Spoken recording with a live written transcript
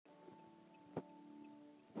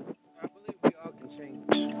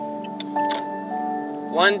change.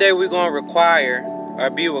 One day we're going to require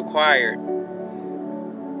or be required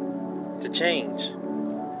to change.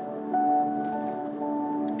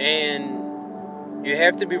 And you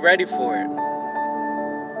have to be ready for it.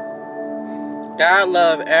 God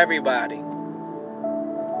loves everybody.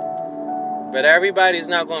 But everybody's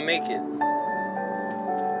not going to make it.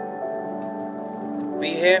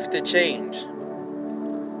 We have to change.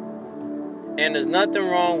 And there's nothing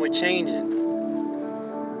wrong with changing.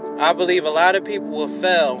 I believe a lot of people will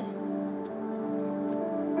fail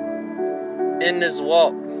in this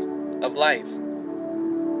walk of life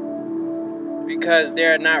because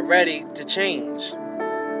they're not ready to change.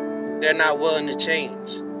 They're not willing to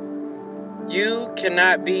change. You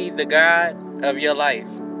cannot be the God of your life,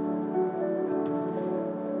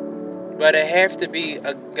 but it has to be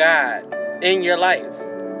a God in your life,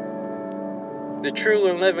 the true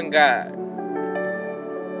and living God.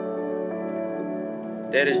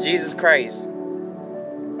 That is Jesus Christ.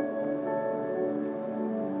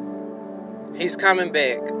 He's coming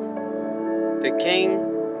back. The King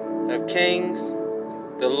of Kings,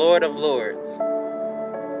 the Lord of Lords.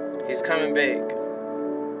 He's coming back.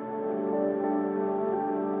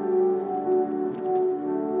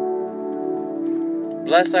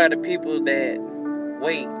 Blessed are the people that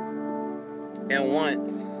wait and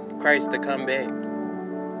want Christ to come back.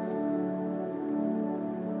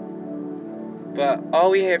 But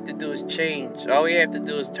all we have to do is change. All we have to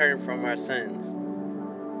do is turn from our sins.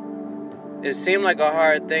 It seems like a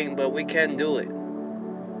hard thing, but we can do it.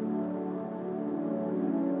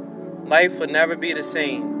 Life will never be the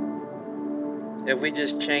same if we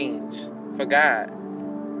just change for God.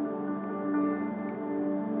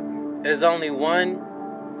 There's only one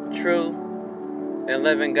true and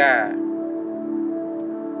living God.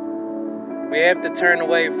 We have to turn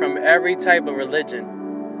away from every type of religion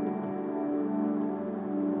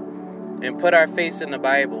and put our faith in the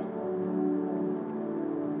Bible.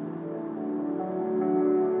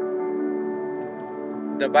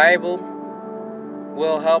 The Bible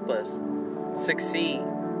will help us succeed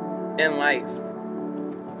in life.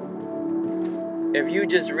 If you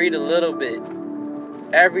just read a little bit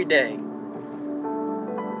every day,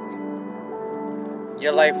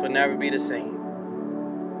 your life will never be the same.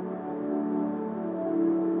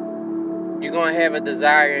 You're going to have a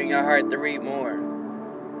desire in your heart to read more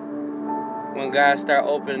when God starts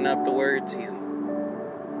opening up the Word to you.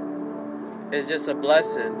 It's just a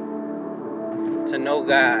blessing to know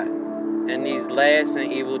God in these last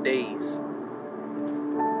and evil days.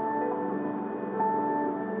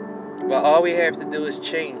 But all we have to do is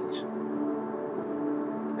change.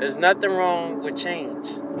 There's nothing wrong with change.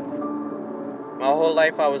 My whole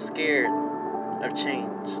life I was scared of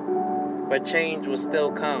change. But change will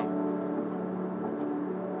still come.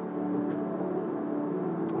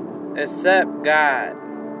 Accept God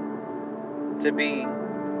to be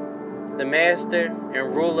the master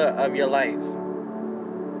and ruler of your life.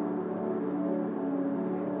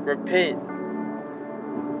 Repent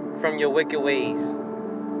from your wicked ways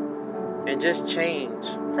and just change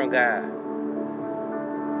from God.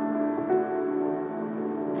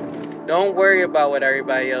 Don't worry about what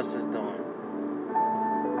everybody else is doing.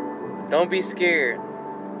 Don't be scared,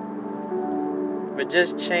 but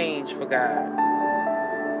just change for God.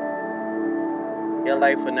 Your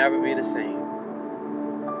life will never be the same.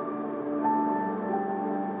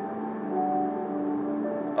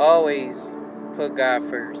 Always put God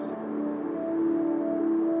first.